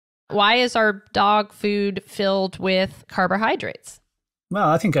Why is our dog food filled with carbohydrates? Well,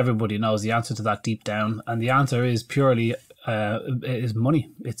 I think everybody knows the answer to that deep down. And the answer is purely is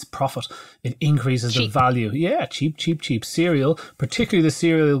money. It's profit. It increases the value. Yeah, cheap. Cereal, particularly the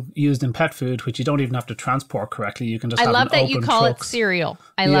cereal used in pet food, which you don't even have to transport correctly. You can just have an open I love that you call it cereal.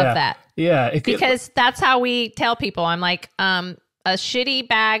 I love that. Yeah. Because that's how we tell people. I'm like, a shitty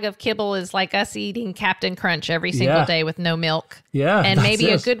bag of kibble is like us eating Captain Crunch every single day with no milk. Yeah. And maybe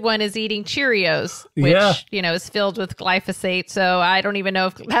a good one is eating Cheerios, which, is filled with glyphosate. So I don't even know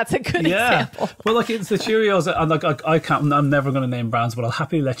if that's a good example. Well, look, it's the Cheerios. I'm never going to name brands, but I'll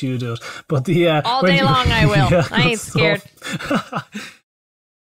happily let you do it. But all day long I will. I ain't scared.